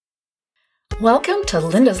Welcome to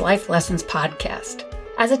Linda's Life Lessons podcast.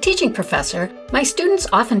 As a teaching professor, my students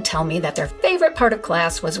often tell me that their favorite part of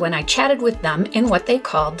class was when I chatted with them in what they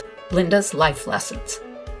called Linda's Life Lessons.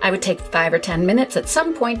 I would take 5 or 10 minutes at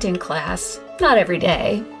some point in class, not every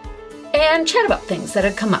day, and chat about things that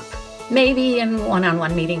had come up, maybe in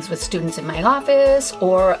one-on-one meetings with students in my office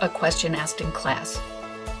or a question asked in class.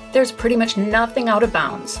 There's pretty much nothing out of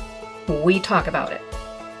bounds. We talk about it.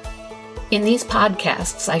 In these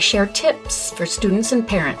podcasts, I share tips for students and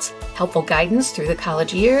parents, helpful guidance through the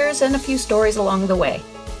college years, and a few stories along the way.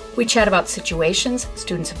 We chat about situations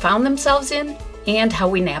students have found themselves in and how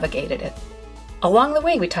we navigated it. Along the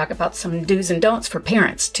way, we talk about some do's and don'ts for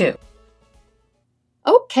parents, too.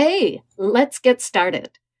 Okay, let's get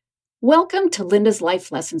started. Welcome to Linda's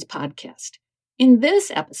Life Lessons podcast. In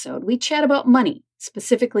this episode, we chat about money,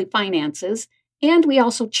 specifically finances, and we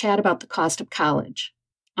also chat about the cost of college.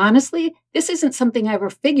 Honestly, this isn't something I ever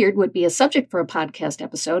figured would be a subject for a podcast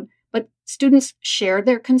episode, but students shared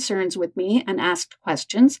their concerns with me and asked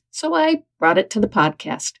questions, so I brought it to the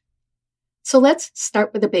podcast. So let's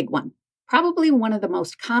start with a big one, probably one of the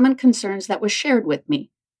most common concerns that was shared with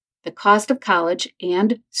me, the cost of college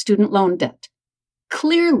and student loan debt.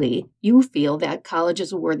 Clearly, you feel that college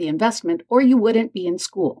is a worthy investment or you wouldn't be in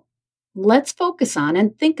school. Let's focus on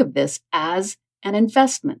and think of this as an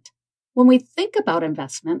investment. When we think about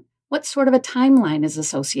investment, what sort of a timeline is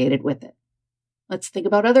associated with it? Let's think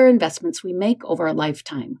about other investments we make over a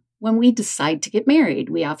lifetime. When we decide to get married,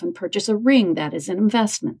 we often purchase a ring that is an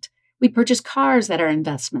investment. We purchase cars that are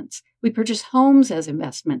investments. We purchase homes as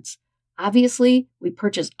investments. Obviously, we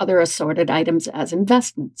purchase other assorted items as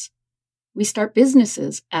investments. We start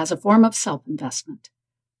businesses as a form of self-investment.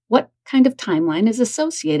 What kind of timeline is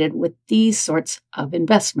associated with these sorts of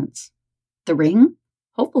investments? The ring?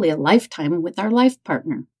 Hopefully a lifetime with our life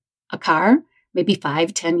partner. A car? Maybe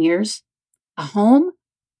 5-10 years. A home?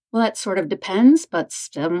 Well, that sort of depends, but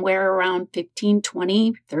somewhere around 15,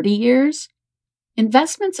 20, 30 years.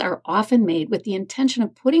 Investments are often made with the intention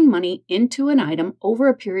of putting money into an item over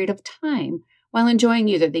a period of time while enjoying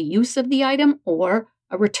either the use of the item or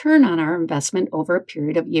a return on our investment over a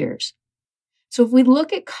period of years. So if we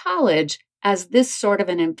look at college as this sort of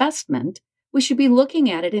an investment, we should be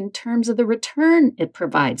looking at it in terms of the return it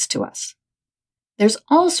provides to us. There's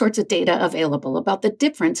all sorts of data available about the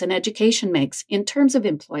difference an education makes in terms of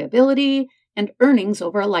employability and earnings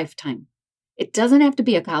over a lifetime. It doesn't have to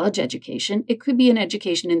be a college education. It could be an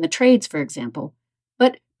education in the trades, for example.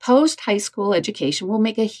 But post-high school education will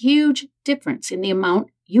make a huge difference in the amount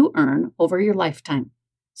you earn over your lifetime.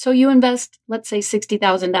 So you invest, let's say,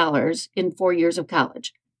 $60,000 in 4 years of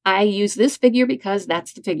college. I use this figure because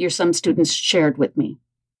that's the figure some students shared with me.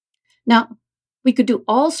 Now, we could do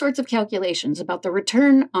all sorts of calculations about the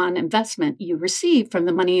return on investment you receive from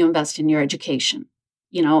the money you invest in your education,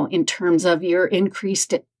 in terms of your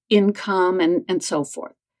increased income and so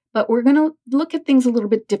forth. But we're going to look at things a little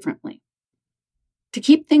bit differently. To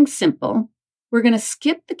keep things simple, we're going to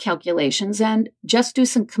skip the calculations and just do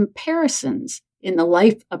some comparisons in the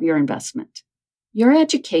life of your investment. Your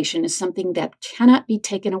education is something that cannot be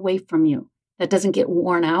taken away from you, that doesn't get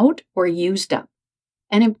worn out or used up.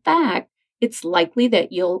 And in fact, it's likely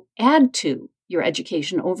that you'll add to your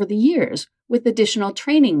education over the years with additional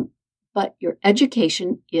training, but your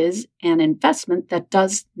education is an investment that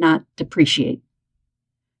does not depreciate.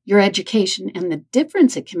 Your education and the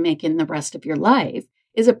difference it can make in the rest of your life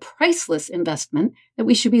is a priceless investment that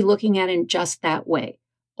we should be looking at in just that way,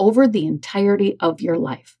 over the entirety of your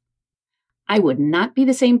life. I would not be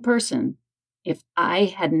the same person if I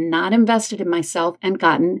had not invested in myself and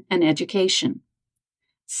gotten an education.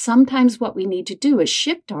 Sometimes what we need to do is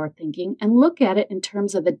shift our thinking and look at it in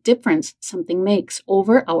terms of the difference something makes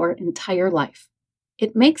over our entire life.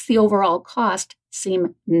 It makes the overall cost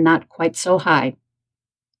seem not quite so high.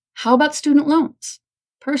 How about student loans?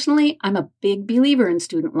 Personally, I'm a big believer in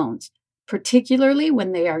student loans, particularly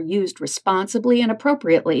when they are used responsibly and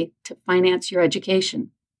appropriately to finance your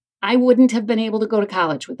education. I wouldn't have been able to go to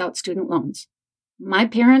college without student loans. My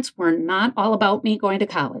parents were not all about me going to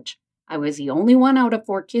college. I was the only one out of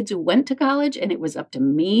 4 kids who went to college, and it was up to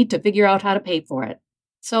me to figure out how to pay for it.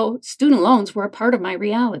 So student loans were a part of my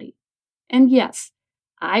reality. And yes,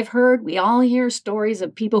 we all hear stories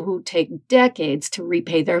of people who take decades to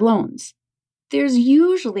repay their loans. There's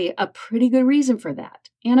usually a pretty good reason for that,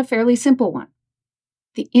 and a fairly simple one.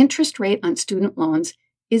 The interest rate on student loans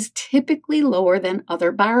is typically lower than other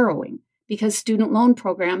borrowing because student loan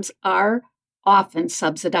programs are often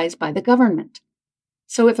subsidized by the government.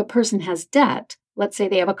 So if a person has debt, let's say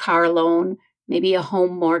they have a car loan, maybe a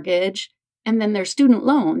home mortgage, and then their student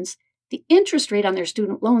loans, the interest rate on their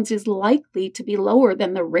student loans is likely to be lower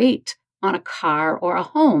than the rate on a car or a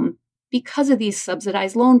home because of these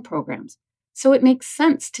subsidized loan programs. So it makes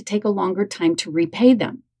sense to take a longer time to repay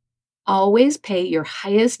them. Always pay your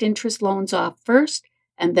highest interest loans off first,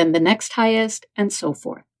 and then the next highest, and so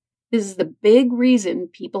forth. This is the big reason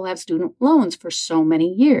people have student loans for so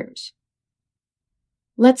many years.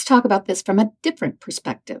 Let's talk about this from a different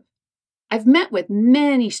perspective. I've met with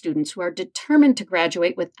many students who are determined to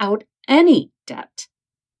graduate without any debt.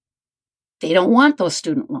 They don't want those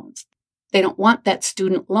student loans. They don't want that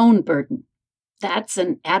student loan burden. That's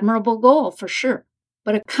an admirable goal for sure.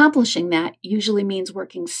 But accomplishing that usually means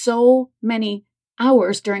working so many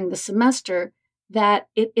hours during the semester that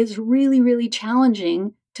it is really, really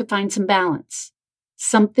challenging to find some balance.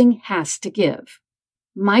 Something has to give.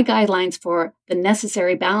 My guidelines for the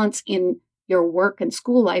necessary balance in your work and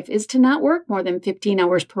school life is to not work more than 15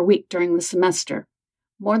 hours per week during the semester.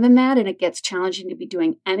 More than that, and it gets challenging to be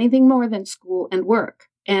doing anything more than school and work,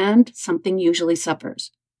 and something usually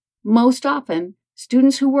suffers. Most often,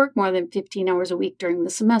 students who work more than 15 hours a week during the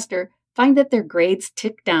semester find that their grades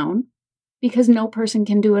tick down because no person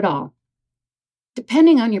can do it all.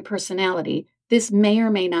 Depending on your personality, this may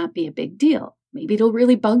or may not be a big deal. Maybe it'll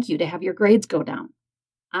really bug you to have your grades go down.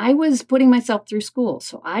 I was putting myself through school,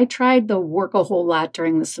 so I tried to work a whole lot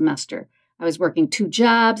during the semester. I was working 2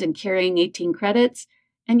 jobs and carrying 18 credits.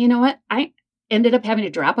 And you know what? I ended up having to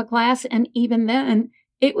drop a class, and even then,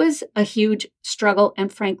 it was a huge struggle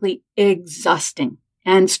and frankly exhausting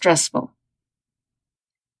and stressful.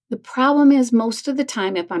 The problem is most of the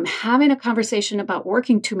time, if I'm having a conversation about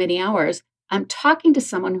working too many hours, I'm talking to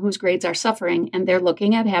someone whose grades are suffering and they're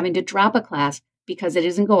looking at having to drop a class because it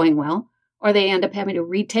isn't going well, or they end up having to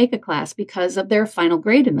retake a class because of their final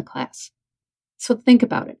grade in the class. So think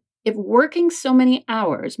about it. If working so many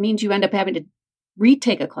hours means you end up having to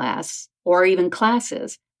retake a class or even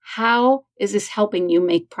classes, how is this helping you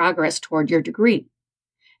make progress toward your degree?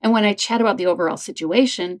 And when I chat about the overall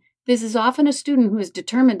situation, this is often a student who is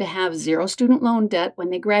determined to have 0 student loan debt when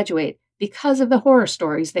they graduate because of the horror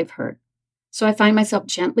stories they've heard. So I find myself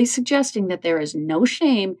gently suggesting that there is no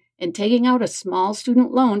shame in taking out a small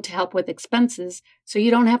student loan to help with expenses so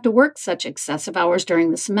you don't have to work such excessive hours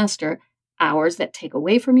during the semester, hours that take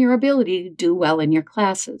away from your ability to do well in your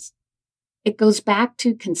classes. It goes back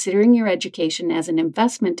to considering your education as an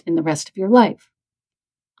investment in the rest of your life.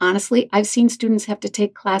 Honestly, I've seen students have to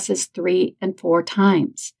take classes 3 and 4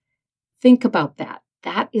 times. Think about that.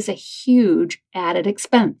 That is a huge added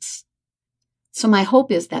expense. So my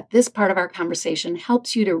hope is that this part of our conversation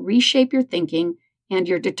helps you to reshape your thinking and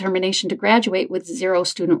your determination to graduate with 0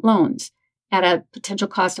 student loans at a potential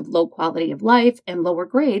cost of low quality of life and lower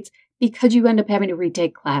grades because you end up having to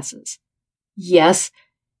retake classes. Yes,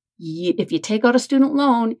 if you take out a student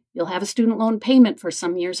loan, you'll have a student loan payment for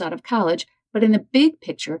some years out of college, but in the big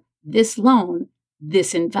picture, this loan,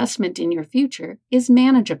 this investment in your future is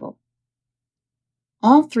manageable.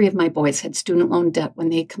 All 3 of my boys had student loan debt when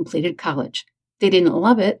they completed college. They didn't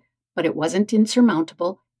love it, but it wasn't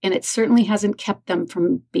insurmountable, and it certainly hasn't kept them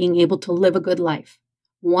from being able to live a good life.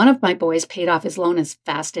 One of my boys paid off his loan as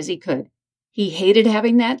fast as he could. He hated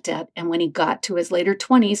having that debt, and when he got to his later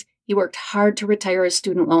 20s, he worked hard to retire his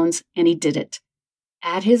student loans, and he did it.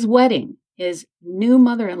 At his wedding, his new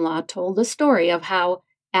mother-in-law told the story of how,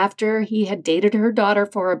 after he had dated her daughter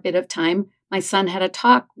for a bit of time, my son had a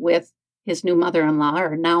talk with his new mother-in-law,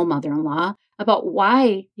 or now mother-in-law, about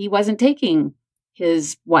why he wasn't taking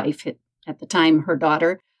his wife, at the time her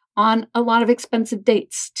daughter, on a lot of expensive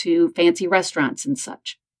dates to fancy restaurants and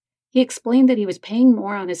such. He explained that he was paying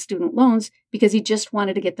more on his student loans because he just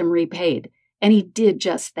wanted to get them repaid. And he did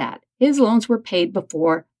just that. His loans were paid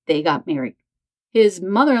before they got married. His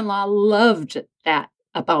mother-in-law loved that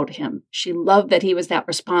about him. She loved that he was that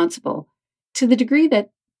responsible, to the degree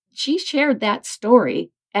that she shared that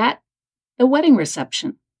story at the wedding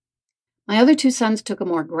reception. My other 2 sons took a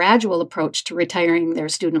more gradual approach to retiring their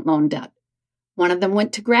student loan debt. One of them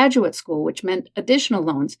went to graduate school, which meant additional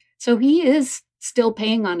loans. So he is still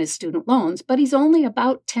paying on his student loans, but he's only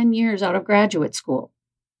about 10 years out of graduate school.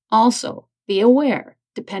 Also, be aware,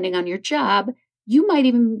 depending on your job, you might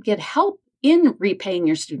even get help in repaying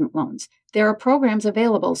your student loans. There are programs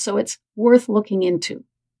available, so it's worth looking into.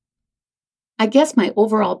 I guess my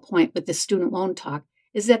overall point with this student loan talk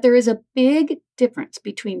is that there is a big difference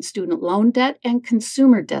between student loan debt and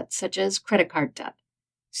consumer debt, such as credit card debt.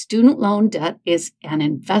 Student loan debt is an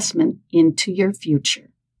investment into your future.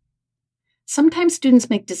 Sometimes students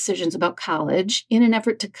make decisions about college in an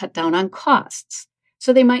effort to cut down on costs.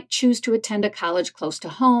 So they might choose to attend a college close to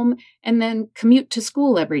home and then commute to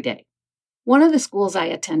school every day. One of the schools I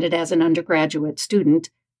attended as an undergraduate student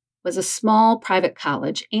was a small private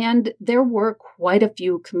college, and there were quite a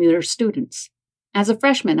few commuter students. As a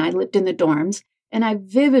freshman, I lived in the dorms, and I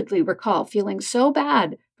vividly recall feeling so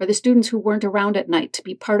bad for the students who weren't around at night to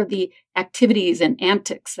be part of the activities and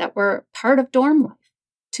antics that were part of dorm life.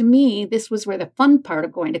 To me, this was where the fun part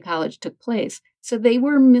of going to college took place, so they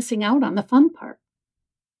were missing out on the fun part.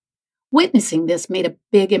 Witnessing this made a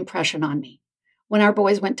big impression on me. When our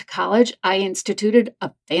boys went to college, I instituted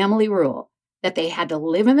a family rule that they had to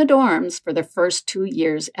live in the dorms for their first 2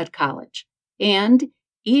 years at college. And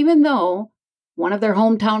even though one of their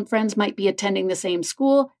hometown friends might be attending the same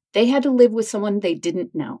school, they had to live with someone they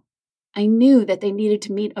didn't know. I knew that they needed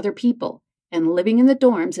to meet other people, and living in the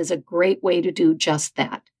dorms is a great way to do just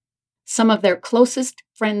that. Some of their closest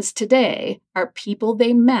friends today are people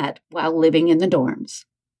they met while living in the dorms.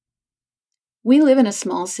 We live in a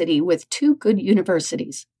small city with 2 good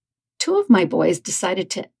universities. 2 of my boys decided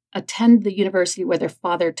to attend the university where their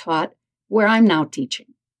father taught, where I'm now teaching.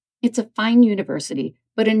 It's a fine university,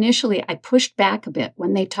 but initially I pushed back a bit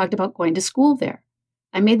when they talked about going to school there.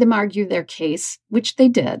 I made them argue their case, which they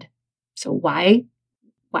did. So why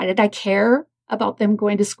did I care about them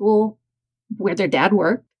going to school where their dad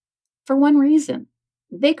worked? For one reason.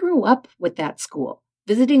 They grew up with that school.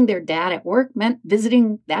 Visiting their dad at work meant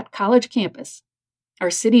visiting that college campus. Our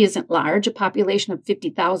city isn't large, a population of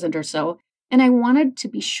 50,000 or so, and I wanted to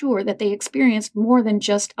be sure that they experienced more than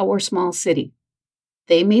just our small city.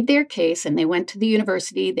 They made their case and they went to the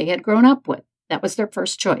university they had grown up with. That was their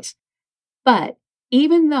first choice. But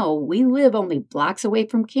even though we live only blocks away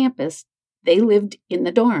from campus, they lived in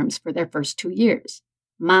the dorms for their first 2 years.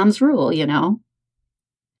 Mom's rule, you know.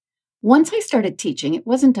 Once I started teaching, it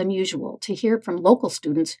wasn't unusual to hear from local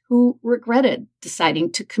students who regretted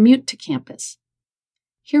deciding to commute to campus.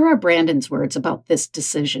 Here are Brandon's words about this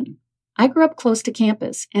decision. I grew up close to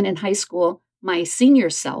campus, and in high school, my senior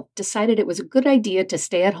self decided it was a good idea to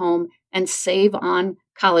stay at home and save on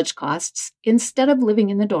college costs instead of living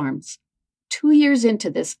in the dorms. 2 years into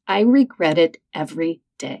this, I regret it every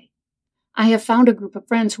day. I have found a group of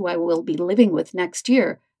friends who I will be living with next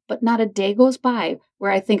year, but not a day goes by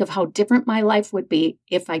where I think of how different my life would be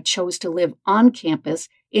if I chose to live on campus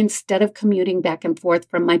instead of commuting back and forth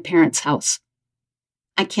from my parents' house.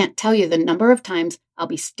 I can't tell you the number of times I'll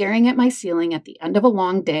be staring at my ceiling at the end of a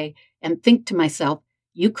long day and think to myself,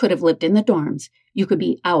 you could have lived in the dorms. You could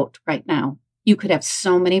be out right now. You could have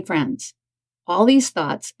so many friends. All these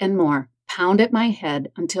thoughts and more pound at my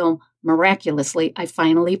head until miraculously I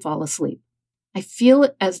finally fall asleep. I feel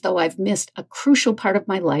as though I've missed a crucial part of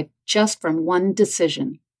my life just from one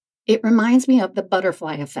decision. It reminds me of the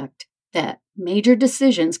butterfly effect, that major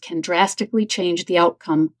decisions can drastically change the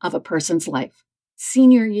outcome of a person's life.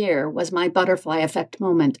 Senior year was my butterfly effect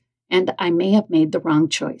moment, and I may have made the wrong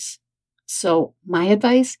choice. So my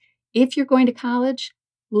advice, if you're going to college,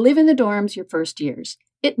 live in the dorms your first years.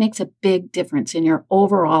 It makes a big difference in your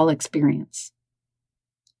overall experience.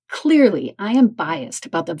 Clearly, I am biased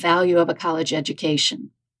about the value of a college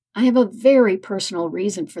education. I have a very personal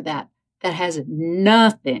reason for that has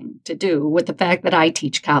nothing to do with the fact that I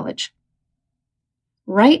teach college.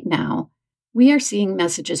 Right now, we are seeing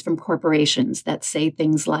messages from corporations that say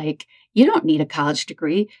things like, you don't need a college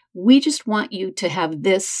degree. We just want you to have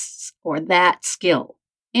this or that skill.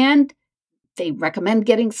 And they recommend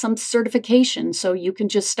getting some certification so you can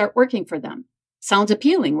just start working for them. Sounds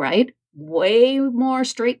appealing, right? Way more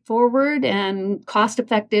straightforward and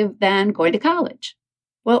cost-effective than going to college.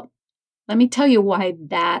 Well, let me tell you why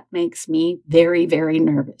that makes me very, very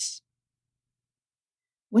nervous.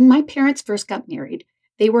 When my parents first got married,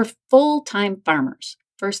 they were full-time farmers,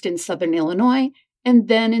 first in southern Illinois and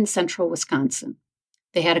then in central Wisconsin.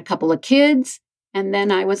 They had a couple of kids, and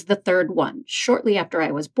then I was the third one. Shortly after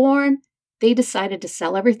I was born, they decided to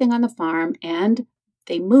sell everything on the farm and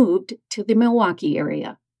they moved to the Milwaukee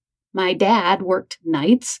area. My dad worked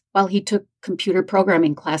nights while he took computer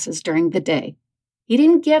programming classes during the day. He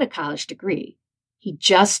didn't get a college degree. He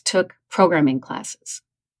just took programming classes.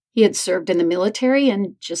 He had served in the military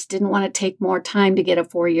and just didn't want to take more time to get a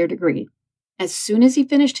 4-year degree. As soon as he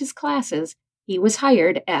finished his classes, he was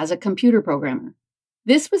hired as a computer programmer.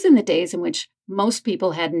 This was in the days in which most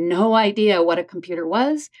people had no idea what a computer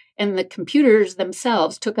was, and the computers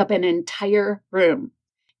themselves took up an entire room.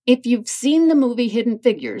 If you've seen the movie Hidden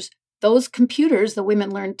Figures, those computers the women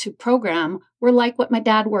learned to program were like what my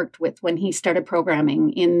dad worked with when he started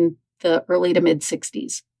programming in the early to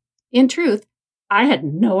mid-60s. In truth, I had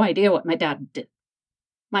no idea what my dad did.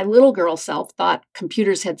 My little girl self thought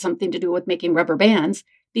computers had something to do with making rubber bands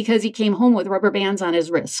because he came home with rubber bands on his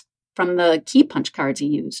wrist from the key punch cards he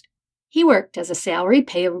used. He worked as a salary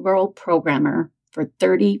payroll programmer for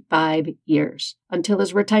 35 years until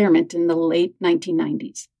his retirement in the late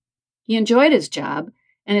 1990s. He enjoyed his job,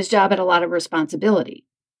 and his job had a lot of responsibility.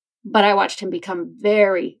 But I watched him become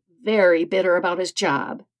very, very bitter about his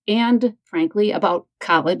job and, frankly, about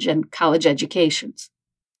college and college educations.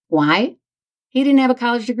 Why? He didn't have a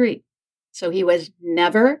college degree, so he was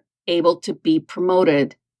never able to be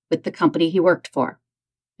promoted with the company he worked for.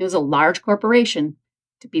 It was a large corporation.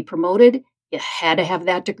 To be promoted, you had to have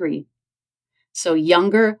that degree. So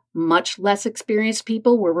younger, much less experienced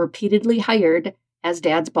people were repeatedly hired as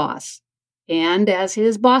Dad's boss and as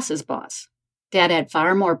his boss's boss. Dad had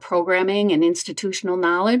far more programming and institutional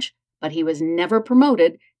knowledge, but he was never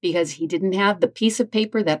promoted because he didn't have the piece of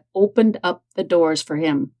paper that opened up the doors for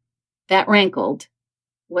him. That rankled,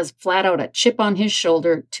 was flat out a chip on his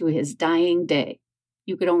shoulder to his dying day.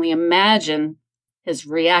 You could only imagine his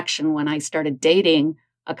reaction when I started dating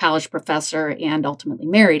a college professor and ultimately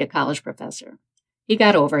married a college professor. He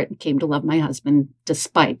got over it and came to love my husband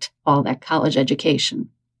despite all that college education.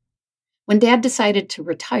 When Dad decided to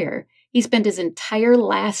retire, he spent his entire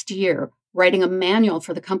last year writing a manual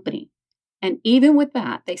for the company. And even with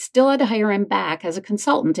that, they still had to hire him back as a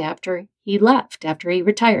consultant after he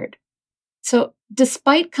retired. So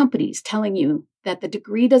despite companies telling you that the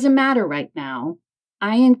degree doesn't matter right now,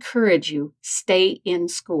 I encourage you, stay in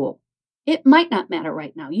school. It might not matter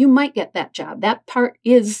right now. You might get that job. That part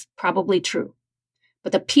is probably true.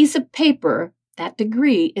 But the piece of paper, that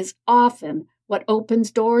degree, is often what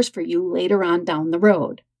opens doors for you later on down the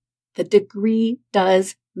road. The degree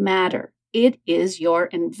does matter. It is your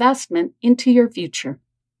investment into your future.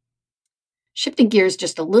 Shifting gears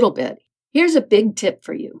just a little bit, here's a big tip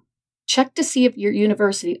for you. Check to see if your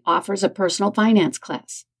university offers a personal finance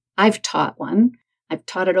class. I've taught one. I've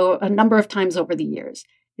taught it a number of times over the years.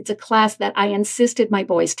 It's a class that I insisted my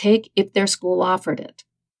boys take if their school offered it.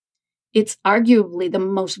 It's arguably the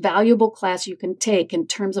most valuable class you can take in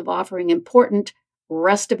terms of offering important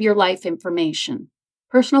rest of your life information.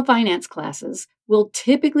 Personal finance classes will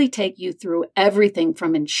typically take you through everything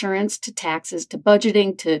from insurance to taxes to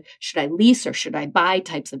budgeting to should I lease or should I buy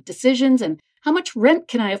types of decisions and how much rent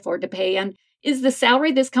can I afford to pay and is the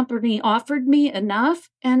salary this company offered me enough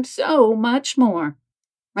and so much more.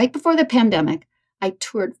 Right before the pandemic, I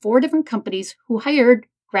toured 4 different companies who hired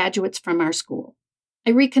graduates from our school.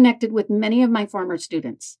 I reconnected with many of my former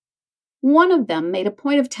students. One of them made a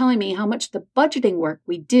point of telling me how much the budgeting work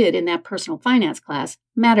we did in that personal finance class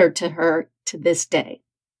mattered to her to this day.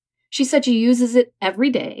 She said she uses it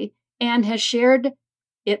every day and has shared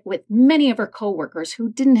it with many of her coworkers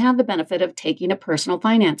who didn't have the benefit of taking a personal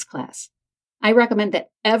finance class. I recommend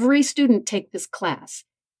that every student take this class,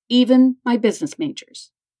 even my business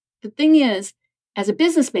majors. The thing is, as a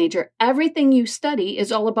business major, everything you study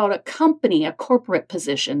is all about a company, a corporate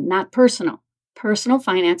position, not personal. Personal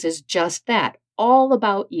finance is just that, all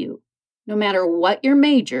about you. No matter what your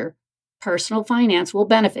major, personal finance will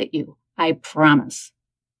benefit you, I promise.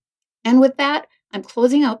 And with that, I'm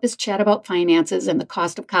closing out this chat about finances and the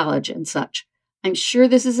cost of college and such. I'm sure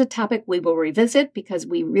this is a topic we will revisit because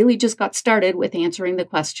we really just got started with answering the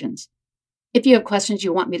questions. If you have questions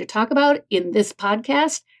you want me to talk about in this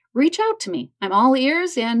podcast, reach out to me. I'm all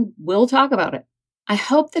ears and we'll talk about it. I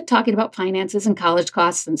hope that talking about finances and college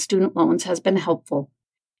costs and student loans has been helpful.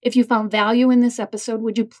 If you found value in this episode,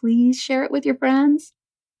 would you please share it with your friends?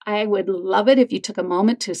 I would love it if you took a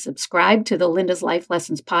moment to subscribe to the Linda's Life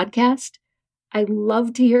Lessons podcast. I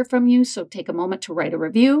love to hear from you, so take a moment to write a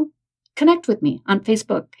review. Connect with me on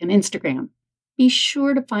Facebook and Instagram. Be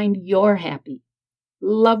sure to find you're happy,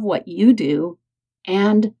 love what you do,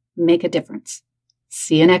 and make a difference.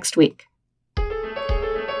 See you next week.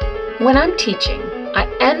 When I'm teaching, I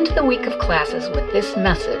end the week of classes with this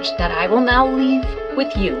message that I will now leave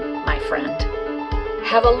with you, my friend.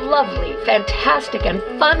 Have a lovely, fantastic, and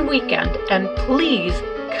fun weekend, and please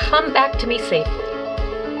come back to me safely.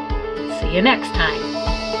 See you next time.